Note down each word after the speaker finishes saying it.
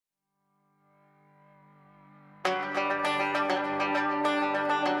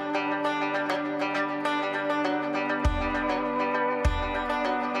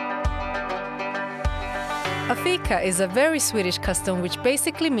Fika is a very Swedish custom which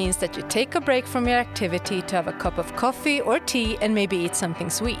basically means that you take a break from your activity to have a cup of coffee or tea and maybe eat something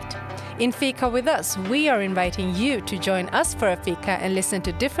sweet. In Fika with us, we are inviting you to join us for a fika and listen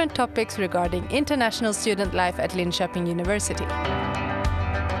to different topics regarding international student life at Linköping University.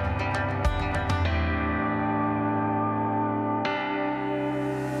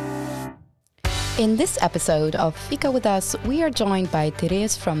 In this episode of Fika with Us, we are joined by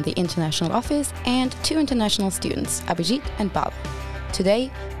Therese from the International Office and two international students, Abhijit and Bala.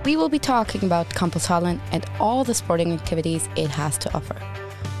 Today, we will be talking about Campushallen and all the sporting activities it has to offer.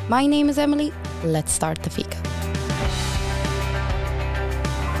 My name is Emily. Let's start the Fika.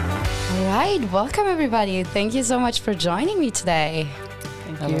 All right, welcome everybody. Thank you so much for joining me today.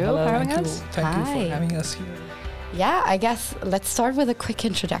 Thank you for having us. Thank you for having us here. Yeah, I guess let's start with a quick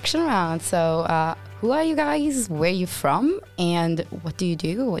introduction round. So, who are you guys? Where are you from? And what do you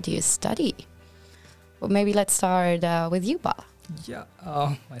do? What do you study? Well, maybe let's start with you, Bala. Yeah,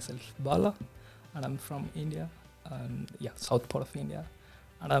 myself Bala, and I'm from India, south part of India,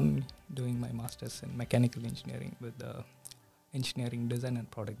 and I'm doing my master's in mechanical engineering with the engineering design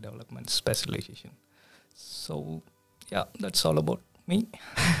and product development specialization. So, yeah, that's all about me,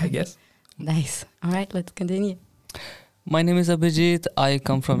 I guess. Nice. All right, let's continue. My name is Abhijit. I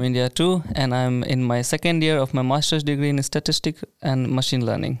come from India too, and I'm in my second year of my master's degree in statistics and machine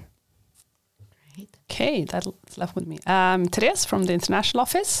learning. Great. Okay, that's left with me. Therese from the International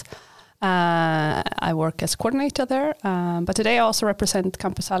Office. I work as coordinator there, but today I also represent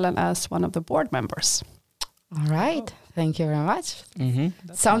Campushallen as one of the board members. All right. Thank you very much.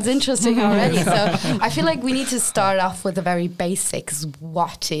 Mm-hmm. Sounds nice. interesting already. So I feel like we need to start off with the very basics.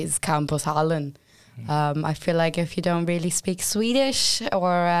 What is Campushallen? I feel like if you don't really speak Swedish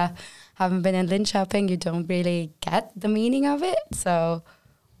or haven't been in Linköping, you don't really get the meaning of it. So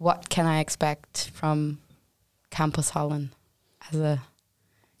what can I expect from Campushallen as a...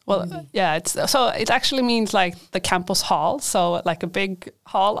 Well, yeah, it actually means like the campus hall, so like a big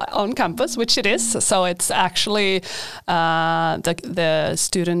hall on campus, which it is. So it's actually the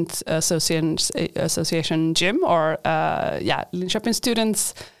student association gym, or Linköping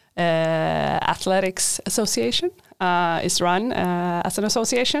Students Athletics Association is run as an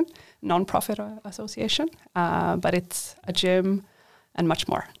association, non-profit association, but it's a gym and much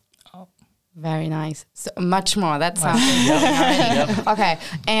more. Very nice. So much more. That sounds already. Okay.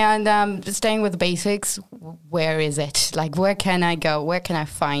 And staying with the basics, where is it? Like, where can I go? Where can I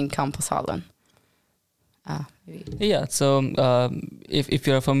find Campushallen? Yeah, so if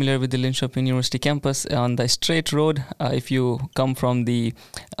you're familiar with the Linköping University campus, on the straight road, if you come from the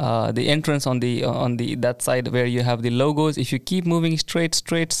entrance on the that side where you have the logos, if you keep moving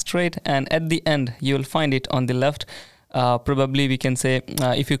straight, and at the end you will find it on the left. Probably we can say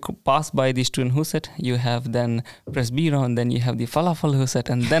if you pass by the student huset, you have then Pressbyrån, then you have the falafel huset,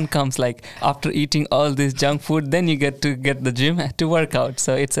 and then comes like after eating all this junk food, then you get the gym to work out.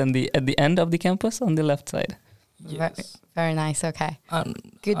 So it's at the end of the campus on the left side. Yes. Very nice. Okay.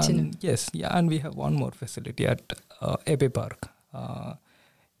 Good to know. Yes, yeah, and we have one more facility at Ebbe Park.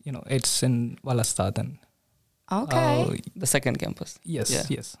 It's in Vallastaden. Okay. The second campus.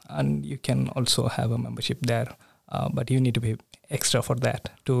 Yes, and you can also have a membership there. But you need to pay extra for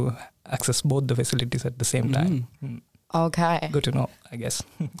that to access both the facilities at the same time. Okay. Good to know, I guess.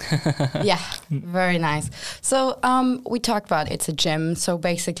 Yeah, very nice. So we talked about it's a gym. So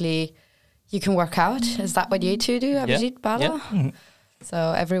basically, you can work out. Is that what you two do, Abhijit, Bala? Yeah. Mm-hmm.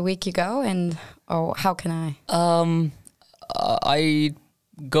 So every week you go, or how can I? I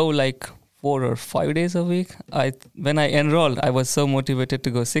go like 4 or 5 days a week. When I enrolled, I was so motivated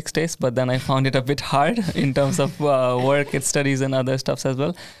to go 6 days, but then I found it a bit hard in terms of work and studies and other stuffs as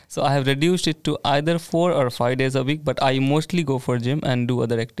well. So I have reduced it to either 4 or 5 days a week, but I mostly go for gym and do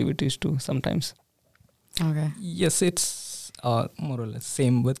other activities too sometimes. Okay. Yes, it's more or less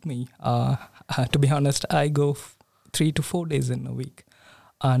same with me. To be honest, I go 3 to 4 days in a week.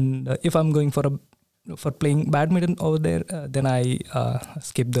 And if I'm going for playing badminton over there, then I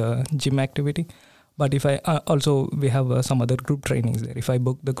skip the gym activity. But if I we have some other group trainings there. If I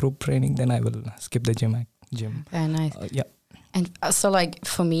book the group training, then I will skip the gym. Very nice. Yeah. And so like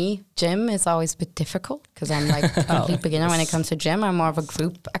for me, gym is always a bit difficult because I'm like a complete beginner when it comes to gym. I'm more of a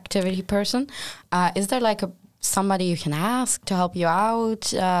group activity person. Is there like somebody you can ask to help you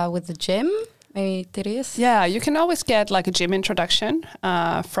out with the gym? Maybe Therese? Yeah, you can always get like a gym introduction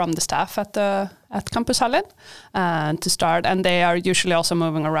from the staff at Campushallen to start, and they are usually also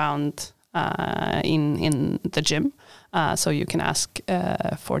moving around in the gym, so you can ask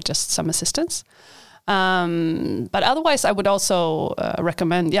for just some assistance. But otherwise, I would also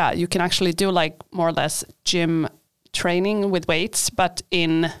recommend, you can actually do like more or less gym training with weights, but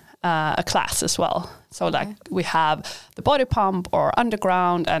in a class as well. So like we have the body pump or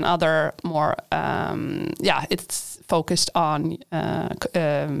underground and other more, it's focused on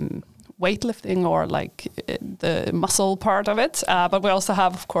weightlifting or like the muscle part of it. But we also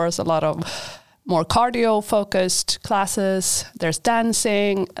have, of course, a lot of more cardio focused classes. There's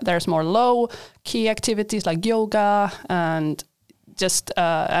dancing, there's more low key activities like yoga and just,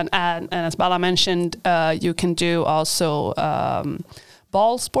 and as Bala mentioned, you can do also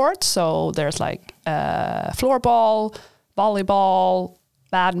ball sports. So there's like floorball, volleyball,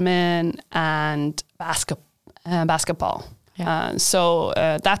 badminton, and basketball. Yeah. So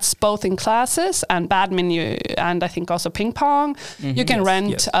that's both in classes and badminton, and I think also ping pong. Mm-hmm. You can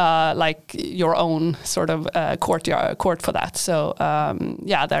rent like your own sort of court for that. So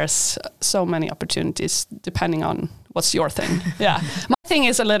there's so many opportunities depending on what's your thing. Yeah, my thing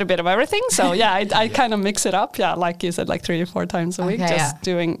is a little bit of everything. So I kind of mix it up. Yeah, like you said, like 3 or 4 times a week, just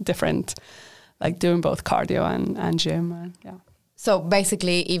doing different, like doing both cardio and gym. So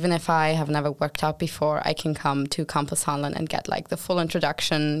basically, even if I have never worked out before, I can come to Campushallen and get like the full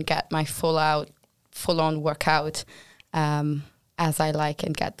introduction, get my full-on workout as I like,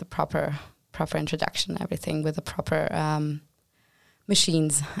 and get the proper introduction, everything with the proper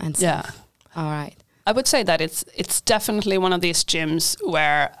machines and stuff. Yeah. All right. I would say that it's definitely one of these gyms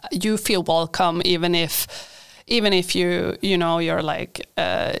where you feel welcome, even if you're like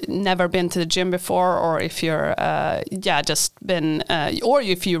never been to the gym before, or if you're just been or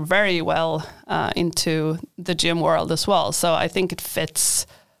if you're very well into the gym world as well. So I think it fits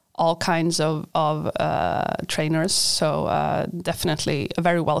all kinds of trainers. So definitely a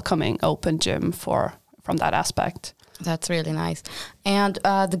very welcoming, open gym from that aspect. That's really nice. And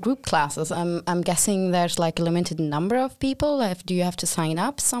the group classes, I'm guessing there's like a limited number of people. Do you have to sign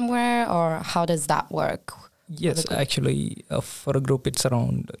up somewhere, or how does that work? Yes, actually, for a group, it's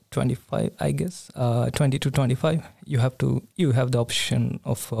around 25, I guess, 20 to 25. You have the option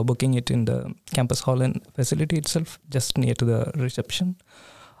of booking it in the Campushallen facility itself, just near to the reception.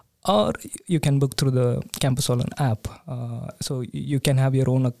 Or you can book through the Campushallen app. So you can have your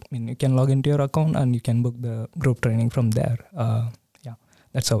own, you can log into your account and you can book the group training from there.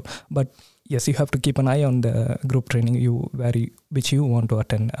 That's all. But yes, you have to keep an eye on the group training which you want to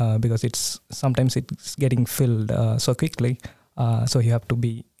attend, because sometimes it's getting filled so quickly. So you have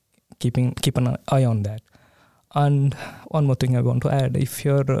to keep an eye on that. And one more thing I want to add: if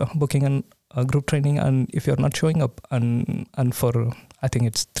you're booking a group training and if you're not showing up, and for I think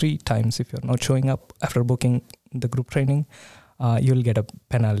it's 3 times, if you're not showing up after booking the group training, you'll get a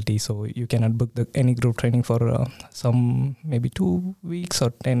penalty. So you cannot book any group training for some maybe 2 weeks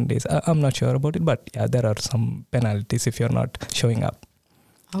or 10 days. I'm not sure about it, but there are some penalties if you're not showing up.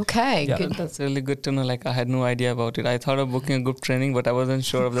 Okay, good. That's really good to know. Like, I had no idea about it. I thought of booking a group training, but I wasn't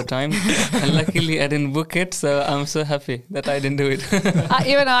sure of the time. And luckily, I didn't book it, so I'm so happy that I didn't do it.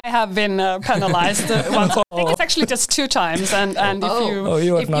 Even I have been penalized once. I think it's actually just 2 times, and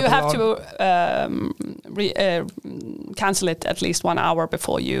if you have to cancel it at least 1 hour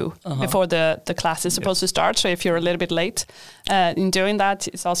before before the class is supposed to start. So if you're a little bit late in doing that,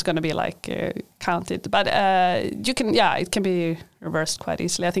 it's also going to be like counted. But you can, it can be reversed quite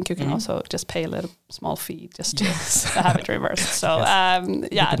easily. I think you can also just pay a little small fee just to have it reversed. So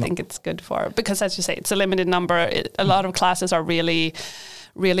I think it's good because as you say, it's a limited number. A lot of classes are really,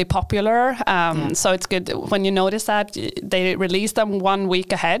 really popular. So it's good when you notice that they release them 1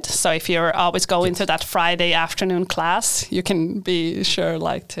 week ahead. So if you're always going to that Friday afternoon class, you can be sure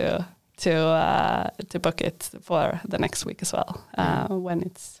to book it for the next week as well when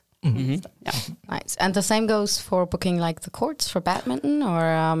it's. Nice. And the same goes for booking like the courts for badminton,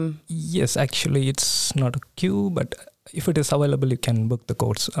 or Yes, actually it's not a queue, but if it is available, you can book the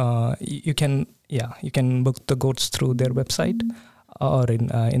courts. You can book the courts through their website or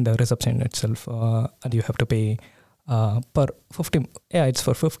in the reception itself, and you have to pay per 50. It's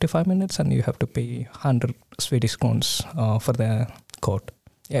for 55 minutes, and you have to pay 100 Swedish crowns for the court.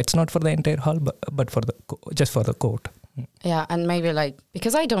 It's not for the entire hall, but just for the court. Yeah, and maybe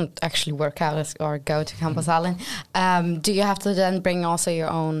because I don't actually work out or go to Campushallen, do you have to then bring also your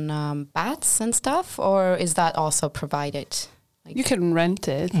own bats and stuff, or is that also provided? You can rent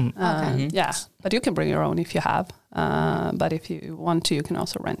it. But you can bring your own if you have. But if you want to, you can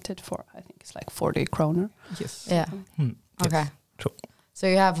also rent it for, I think it's like 40 kroner. Yes. Yeah. Okay. True. So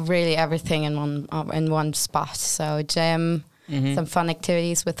you have really everything in one spot. So gym, some fun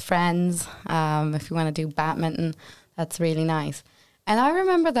activities with friends. If you want to do badminton. That's really nice. And I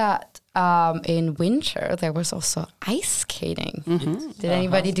remember that in winter there was also ice skating. Did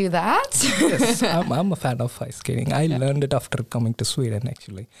anybody do that? Yes, I'm a fan of ice skating. I learned it after coming to Sweden.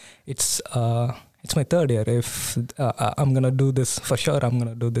 Actually, it's my third year. If I'm gonna do this for sure, I'm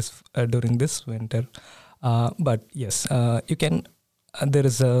gonna do this during this winter. But yes, you can. There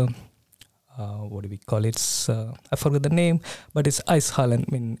is a what do we call it? I forgot the name, but it's ice hall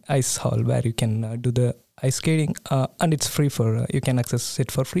where you can do the ice skating, and it's free for you can access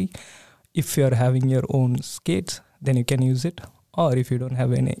it for free. If you're having your own skates, then you can use it, or if you don't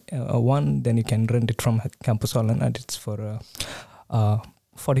have any one, then you can rent it from Campus Holland, and it's for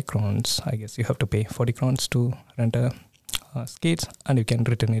 40 crowns. I guess you have to pay 40 crowns to rent a skates, and you can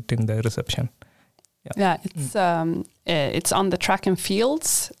return it in the reception. Yeah, it's on the track and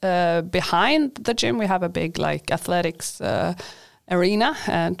fields behind the gym. We have a big like athletics arena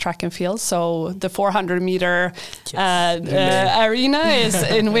and track and field. So the 400-meter arena is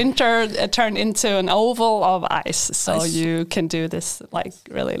in winter turned into an oval of ice. So you can do this like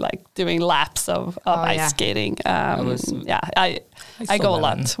really like doing laps of ice skating. I go a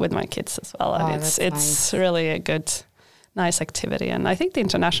lot with my kids as well, and it's really a nice activity, and I think the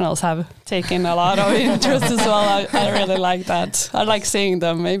internationals have taken a lot of interest as well. I really like that. I like seeing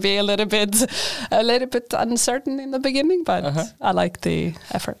them. Maybe a little bit uncertain in the beginning, but I like the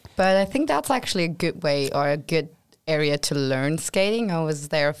effort. But I think that's actually a good way or a good area to learn skating. I was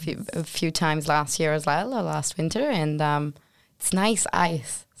there a few times last year as well, or last winter, and it's nice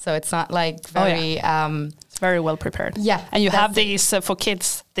ice, so it's not like very. It's very well prepared. Yeah, and you have these for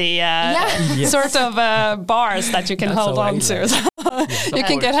kids. The sort of bars that you can hold on to. You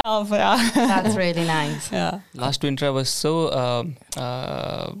can get help. Yeah, that's really nice. Yeah. Last winter I was so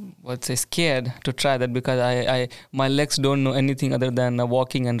scared to try that because my legs don't know anything other than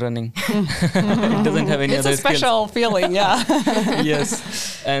walking and running. It doesn't have any other skills. It's a special feeling, yeah.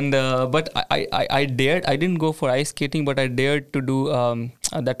 Yes, and but I dared. I didn't go for ice skating, but I dared to do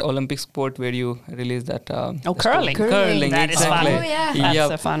that Olympic sport where you release that. Curling. That is fun. Oh yeah,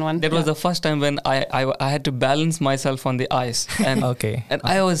 that's a fun one. That was the first time when I had to balance myself on the ice, and and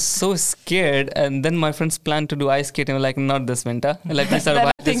I was so scared. And then my friends planned to do ice skating. Like, not this winter. Let me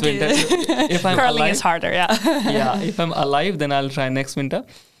survive this winter. If I'm curling alive, is harder. Yeah. If I'm alive, then I'll try next winter.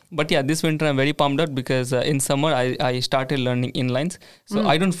 But yeah, this winter I'm very pumped out because in summer I started learning inlines. So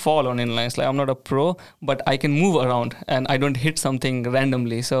I don't fall on inlines. Like, I'm not a pro, but I can move around and I don't hit something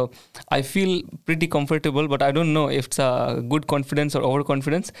randomly. So I feel pretty comfortable, but I don't know if it's a good confidence or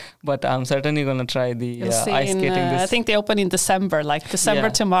overconfidence. But I'm certainly going to try the ice skating. I think they open in December, like December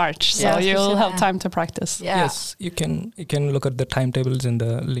to March. So you'll have time to practice. Yeah. Yes, you can look at the timetables in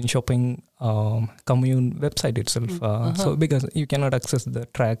the Linköping commune website itself. So because you cannot access the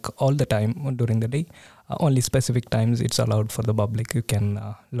track all the time during the day, only specific times it's allowed for the public. You can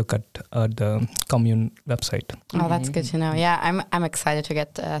look at the commune website. Oh, that's good to know. Yeah, I'm excited to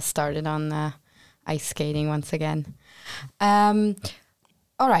get started on ice skating once again.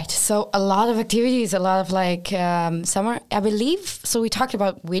 All right, so a lot of activities, a lot of like summer, I believe. So we talked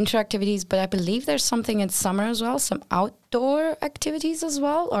about winter activities, but I believe there's something in summer as well, some outdoor activities as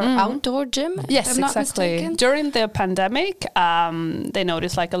well, or outdoor gym. Yes, if I'm not exactly. mistaken. During the pandemic, they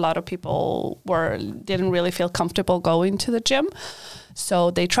noticed like a lot of people didn't really feel comfortable going to the gym.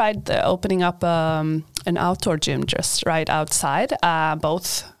 So they tried opening up an outdoor gym just right outside,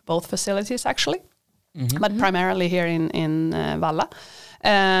 both facilities actually, but primarily here in Valla.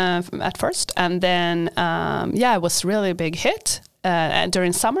 At first, and then it was really a big hit. And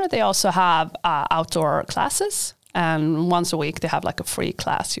during summer, they also have outdoor classes, and once a week they have like a free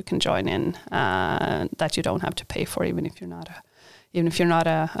class you can join in that you don't have to pay for, even if you're not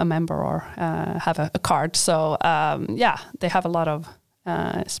a member or have a card. So they have a lot of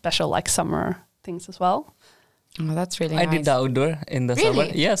special like summer things as well. Oh, that's really nice. I did the outdoor in the summer.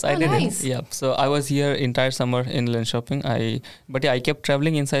 Yes, I did nice. it. Yeah. So I was here entire summer in Linköping. I kept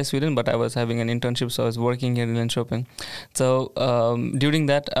traveling inside Sweden, but I was having an internship, so I was working here in Linköping. So during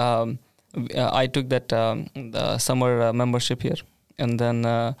that, I took that the summer membership here. And then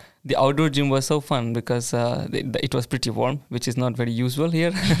the outdoor gym was so fun because it was pretty warm, which is not very usual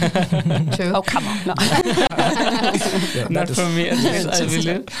here. True. Oh, come on. No. Not for me, at least, I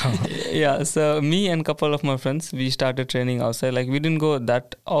believe. Yeah, so me and a couple of my friends, we started training outside. Like, we didn't go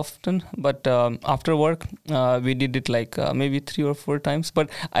that often, but after work, we did it like maybe 3 or 4 times. But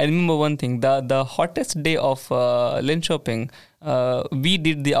I remember one thing, the hottest day of Linköping, we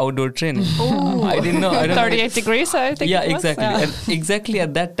did the outdoor training. Ooh. I didn't know. 38 degrees, I think. Yeah, it was. exactly. And exactly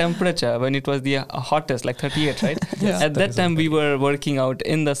at that time, temperature when it was the hottest, like 38, right? Yes, At that 37, time, we were working out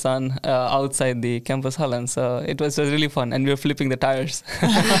in the sun outside the campus hall, and so it was really fun. And we were flipping the tires.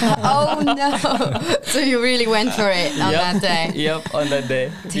 Oh no! So you really went for it on that day. Yep, on that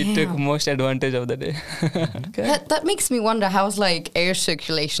day. We took Damn. most advantage of the day. That makes me wonder, how's like air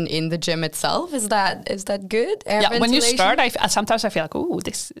circulation in the gym itself? Is that good? Air When you ventilation? start, sometimes I feel like, ooh,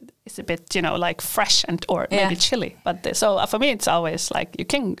 this is a bit, like fresh or maybe chilly. But so for me, it's always like you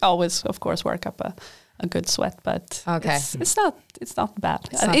can always, of course, work up a good sweat, but Okay. it's not bad.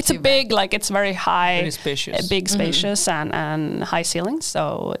 It's not It's a too big, like it's very high, Very spacious. big, spacious, and high ceilings.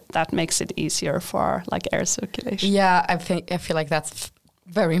 So that makes it easier for like air circulation. Yeah, I feel like that's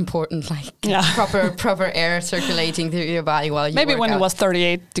very important. Like proper air circulating through your body while you Maybe work when out. it was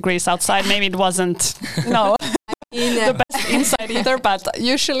 38 degrees outside, maybe it wasn't the best inside either, but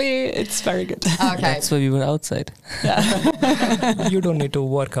usually it's very good. Okay. That's why we were outside. You don't need to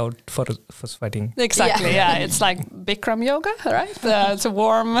work out for sweating. Exactly, yeah. It's like Bikram yoga, right? It's a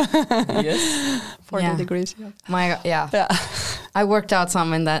warm Yes. 40 degrees. Yeah. Yeah. I worked out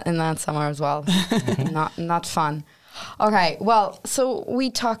some in that summer as well. Not fun. Okay, well, so we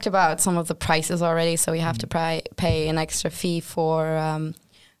talked about some of the prices already. So you have to pay an extra fee for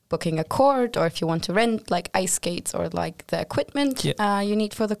booking a court, or if you want to rent like ice skates or like the equipment you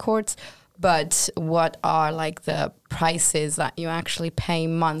need for the courts. But what are like the prices that you actually pay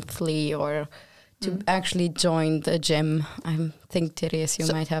monthly or to actually join the gym? I think, Therese, you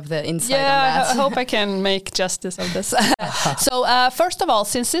might have the insight on that. I hope I can make justice of this. So first of all,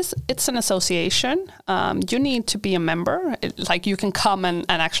 since it's an association, you need to be a member. Like you can come and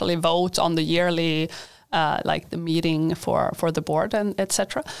actually vote on the yearly like the meeting for the board and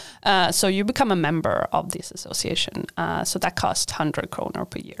etc. So you become a member of this association. So that costs 100 kronor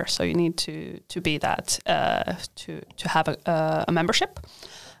per year. So you need to be that to have a membership.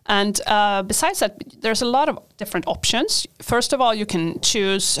 And besides that, there's a lot of different options. First of all, you can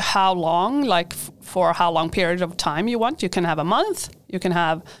choose how long, like for how long period of time you want. You can have a month, you can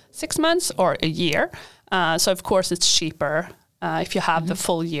have 6 months or a year. So of course it's cheaper if you have the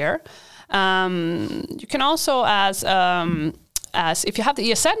full year. You can also, as if you have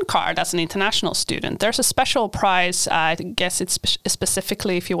the ESN card as an international student, there's a special price. I guess it's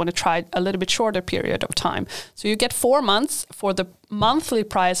specifically if you want to try a little bit shorter period of time. So you get 4 months for the monthly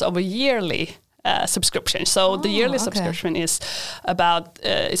price of a yearly subscription. So the yearly subscription is about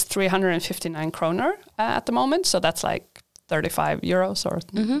is 359 kronor at the moment. So that's like 35 euros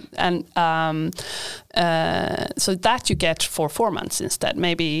and so that you get for 4 months instead.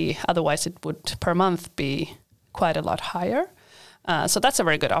 Maybe otherwise it would per month be quite a lot higher. So that's a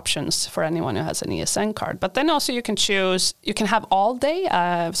very good options for anyone who has an ESN card. But then also you can choose, you can have all day.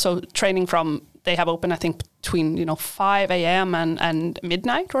 So training from, they have open, I think, between 5 a.m. and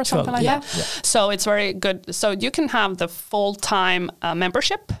midnight or something like that. Yeah. So it's very good. So you can have the full-time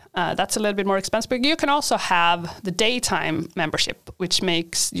membership. That's a little bit more expensive. But you can also have the daytime membership, which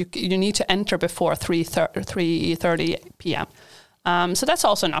makes you need to enter before 3:30 p.m. So that's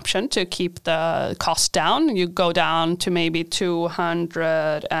also an option to keep the cost down. You go down to maybe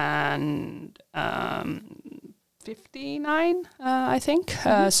 259, I think.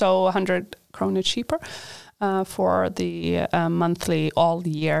 So 100 kronor cheaper for the monthly all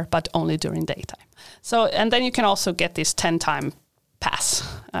year, but only during daytime. So, and then you can also get this 10-time pass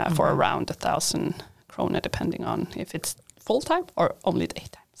for around 1,000 kronor, depending on if it's full-time or only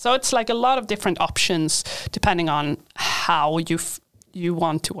daytime. So it's like a lot of different options depending on how you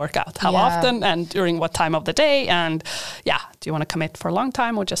want to work out, how often and during what time of the day. And do you want to commit for a long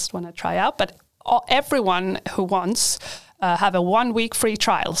time or just want to try out? But everyone who wants have a 1 week free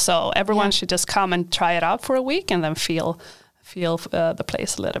trial. So everyone should just come and try it out for a week and then feel the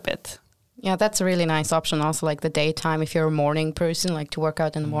place a little bit. Yeah, that's a really nice option. Also, like the daytime, if you're a morning person, like to work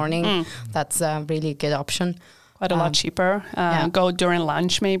out in the morning, that's a really good option. Quite a lot cheaper. Go during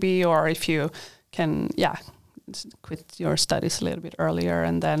lunch maybe, or if you can, quit your studies a little bit earlier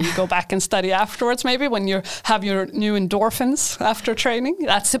and then go back and study afterwards maybe when you have your new endorphins after training.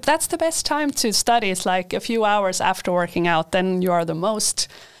 That's the best time to study. It's like a few hours after working out, then you are the most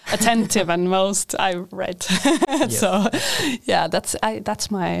attentive and most I read. So that's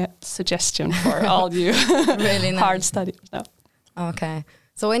my suggestion for all you really hard studies. No. Okay.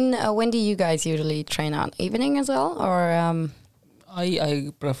 So when do you guys usually train out? Evening as well, or?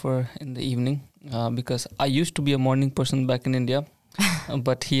 I prefer in the evening because I used to be a morning person back in India,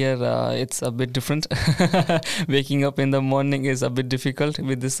 but here it's a bit different. Waking up in the morning is a bit difficult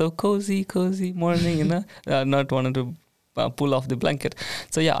with this so cozy morning, not wanting to pull off the blanket.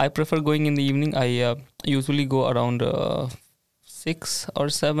 So I prefer going in the evening. I usually go around 6 or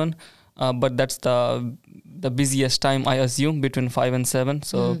 7, but that's the busiest time, I assume, between 5 and 7.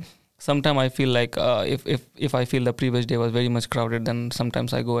 So sometimes I feel like if I feel the previous day was very much crowded, then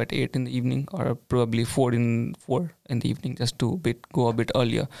sometimes I go at 8 in the evening, or probably 4 in the evening, just to go a bit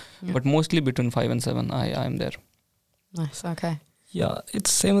earlier. But mostly between 5 and 7 I am there. Nice. Okay. Yeah,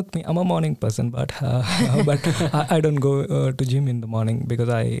 it's same with me. I'm a morning person, but I don't go to gym in the morning because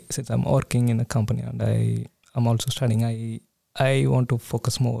since I'm working in a company and I'm also studying, I want to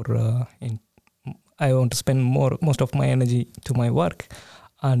focus more I want to spend most of my energy to my work,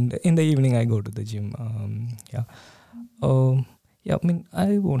 and in the evening I go to the gym. I mean,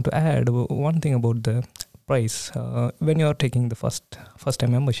 I want to add one thing about the price. When you are taking the first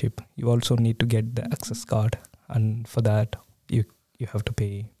time membership, you also need to get the access card, and for that you have to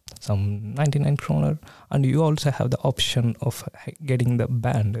pay some 99 kroner, and you also have the option of getting the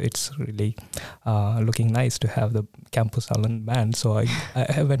band. It's really looking nice to have the Campushallen band, so I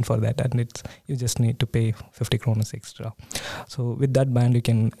went for that, and you just need to pay 50 kroner extra. So with that band you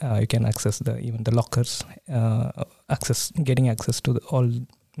can access even the lockers, getting access to all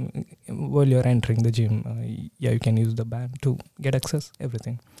while you're entering the gym. You can use the band to get access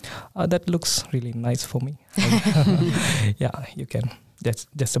everything. That looks really nice for me. Yeah, you can. That's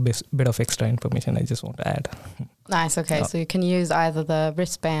just a bit of extra information I just want to add. Nice. Okay, so you can use either the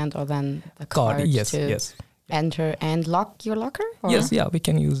wristband or then the card to enter and lock your locker? Or? Yes, we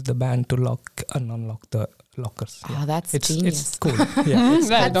can use the band to lock and unlock the lockers. Oh, that's genius. It's cool. Yeah,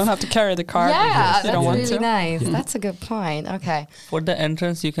 you don't have to carry the card. Yeah, that's want really to. nice. Yeah. That's a good point. Okay. For the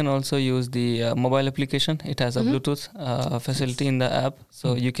entrance, you can also use the mobile application. It has a Bluetooth facility in the app,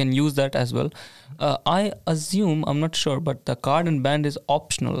 so you can use that as well. I assume, I'm not sure, but the card and band is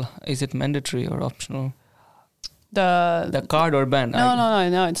optional. Is it mandatory or optional? The card or band?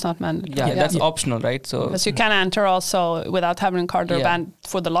 No, it's not mandatory. Yeah, that's optional, right? So because you can enter also without having a card or band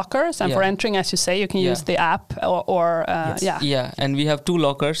for the lockers, and for entering, as you say, you can use the app or Yeah, and we have 2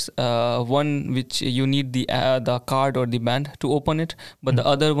 lockers. One which you need the card or the band to open it, but the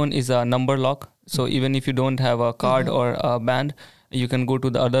other one is a number lock. So even if you don't have a card or a band, you can go to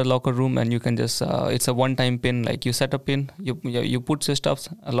the other locker room and you can just it's a one-time pin. Like you set a pin, you put your stuff,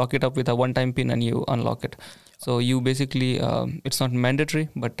 lock it up with a one-time pin, and you unlock it. So you basically it's not mandatory,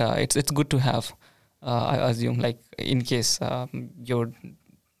 but it's good to have. I assume, like in case you're,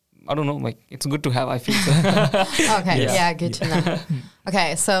 I don't know, like it's good to have. I feel so. Okay, good to know.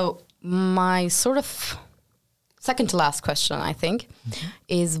 Okay, so my sort of second to last question, I think,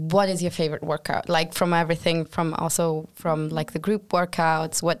 is what is your favorite workout? Like from everything, from like the group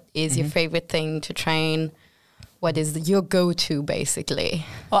workouts, what is your favorite thing to train? What is your go-to, basically?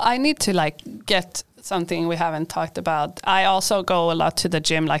 Well, I need to get something we haven't talked about. I also go a lot to the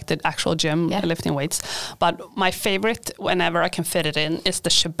gym, like the actual gym, lifting weights. But my favorite, whenever I can fit it in, is the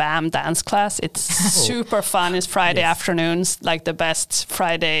Shabam dance class. It's super fun. It's Friday afternoons, like the best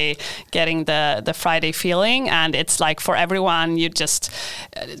Friday, getting the Friday feeling. And it's like for everyone, you just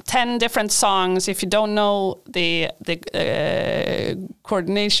 10 different songs. If you don't know the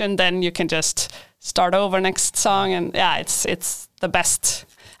coordination, then you can just start over next song. And it's the best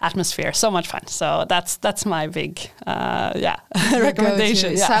atmosphere. So much fun. So that's my big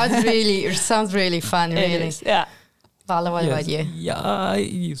recommendation. Sounds really fun. Really. It is, yeah. Vala, what about you? Yeah, I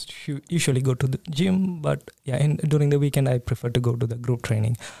usually go to the gym, but during the weekend I prefer to go to the group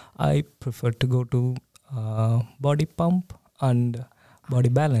training. I prefer to go to body pump and body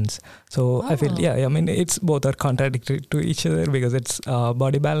balance. So I feel I mean it's both are contradictory to each other, because it's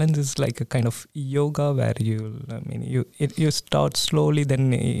body balance is like a kind of yoga where you start slowly,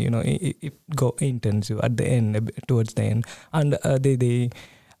 then it go intensive at the end, towards the end, and they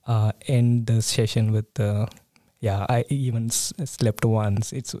end the session with I even slept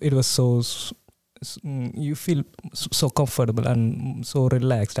once. It was so you feel so comfortable and so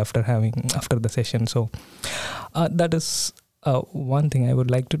relaxed after the session. So that is one thing I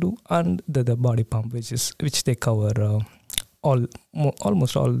would like to do. And the body pump, which they cover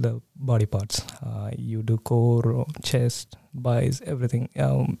almost all the body parts. You do core, chest, biceps, everything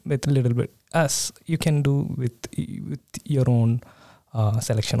with a little bit, as you can do with your own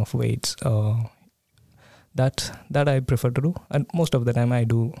selection of weights. That I prefer to do, and most of the time I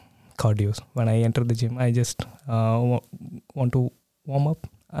do cardio. When I enter the gym, I just want to warm up.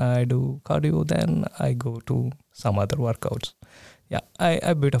 I do cardio, then I go to some other workouts.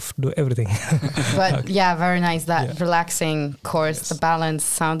 I bit of do everything. But yeah, very nice. That relaxing course, Yes. the balance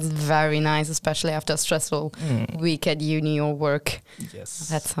sounds very nice, especially after a stressful week at uni or work. Yes.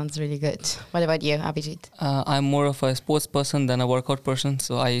 That sounds really good. What about you, Abhijit? I'm more of a sports person than a workout person.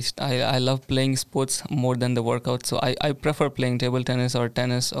 So I love playing sports more than the workout. So I prefer playing table tennis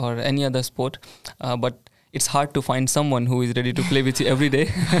or any other sport. But it's hard to find someone who is ready to play with you every day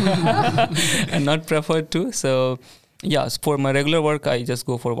and not prefer to. So yeah, for my regular work, I just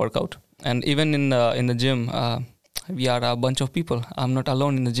go for workout. And even in the gym, we are a bunch of people. I'm not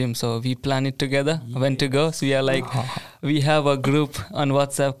alone in the gym, so we plan it together when to go. So we are like, we have a group on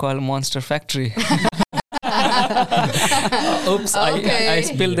WhatsApp called Monster Factory. Oops, Okay. I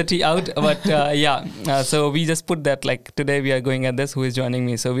spilled the tea out, but so we just put that like today we are going at this, who is joining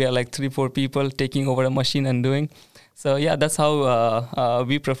me? So we are like 3-4 people taking over a machine and doing. So yeah, that's how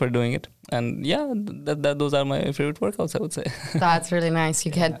we prefer doing it. And yeah, those are my favorite workouts, I would say. That's really nice.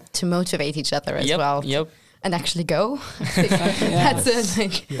 You get to motivate each other as well. Yep. And actually go. That's it.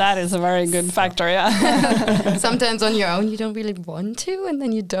 Like, That is a very good factor, yeah. sometimes on your own you don't really want to, and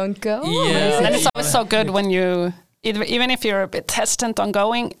then you don't go. Yeah. And it's always so good when you, even if you're a bit hesitant on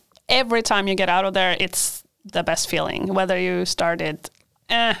going, every time you get out of there, it's the best feeling, whether you started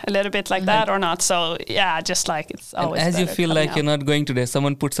a little bit like that or not. So yeah, just like it's And always as you better feel coming like you're not going today,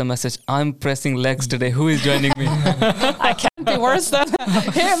 someone puts a message, I'm pressing legs today, who is joining me? I can't be worse than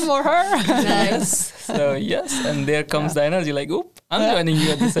him or her. Nice. So yes, and there comes the energy like, oop, I'm joining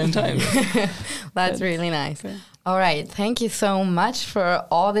you at the same time. That's really nice. All right. Thank you so much for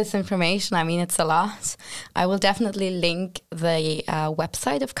all this information. I mean, it's a lot. I will definitely link the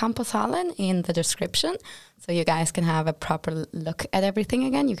website of Campus Hallen in the description, so you guys can have a proper look at everything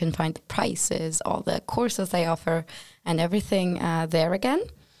again. You can find the prices, all the courses they offer, and everything there again.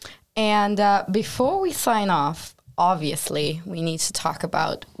 And before we sign off, obviously, we need to talk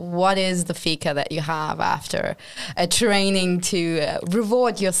about what is the fika that you have after a training to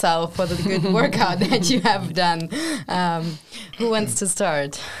reward yourself for the good workout that you have done. Who wants to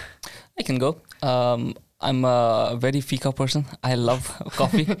start? I can go. I'm a very fika person. I love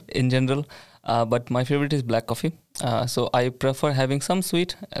coffee in general, but my favorite is black coffee. So I prefer having some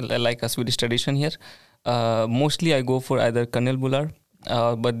sweet, like a Swedish tradition here. Mostly I go for either kanelbullar,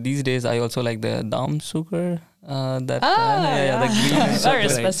 but these days I also like the dam sugar. The green Very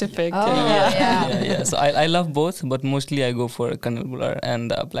sugar. specific. Oh, Yeah. So I love both, but mostly I go for kanelbullar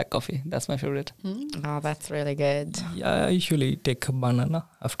and black coffee. That's my favorite. Oh, that's really good. Yeah, I usually take a banana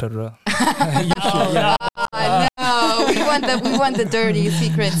after. No, we want the dirty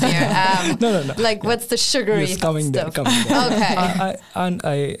secrets here. No. Like, what's the sugary Yes, coming there. stuff? Okay. Okay.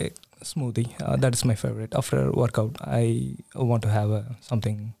 I smoothie. That is my favorite. After workout, I want to have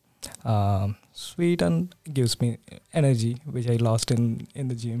something sweet and gives me energy, which I lost in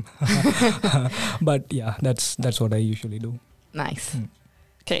the gym. But yeah, that's what I usually do. Nice.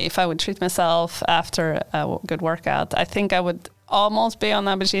 Okay, if I would treat myself after a good workout, I think I would almost be on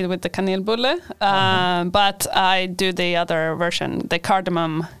Abhijit with the kanelbulle, but I do the other version, the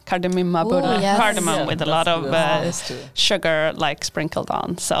cardamom bulle, yes. cardamom with a lot of that's true. sugar like sprinkled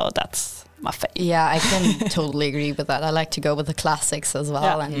on. So that's my favorite. Yeah, I can totally agree with that. I like to go with the classics as well,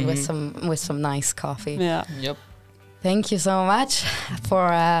 Yeah. and with some nice coffee. Yeah. Yep. Thank you so much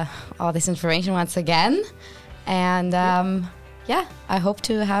for all this information once again, and yeah, I hope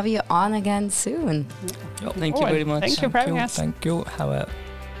to have you on again soon. Thank you very much. Thank you for having us. Thank you. Have a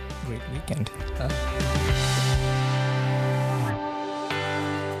great weekend.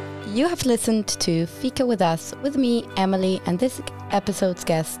 You have listened to Fika with Us with me, Emily, and this episode's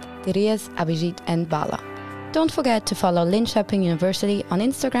guest, Therese, Abhijit, and Bala. Don't forget to follow Linköping University on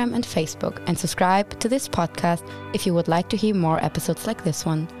Instagram and Facebook, and subscribe to this podcast if you would like to hear more episodes like this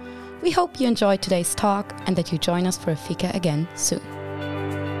one. We hope you enjoyed today's talk and that you join us for a fika again soon.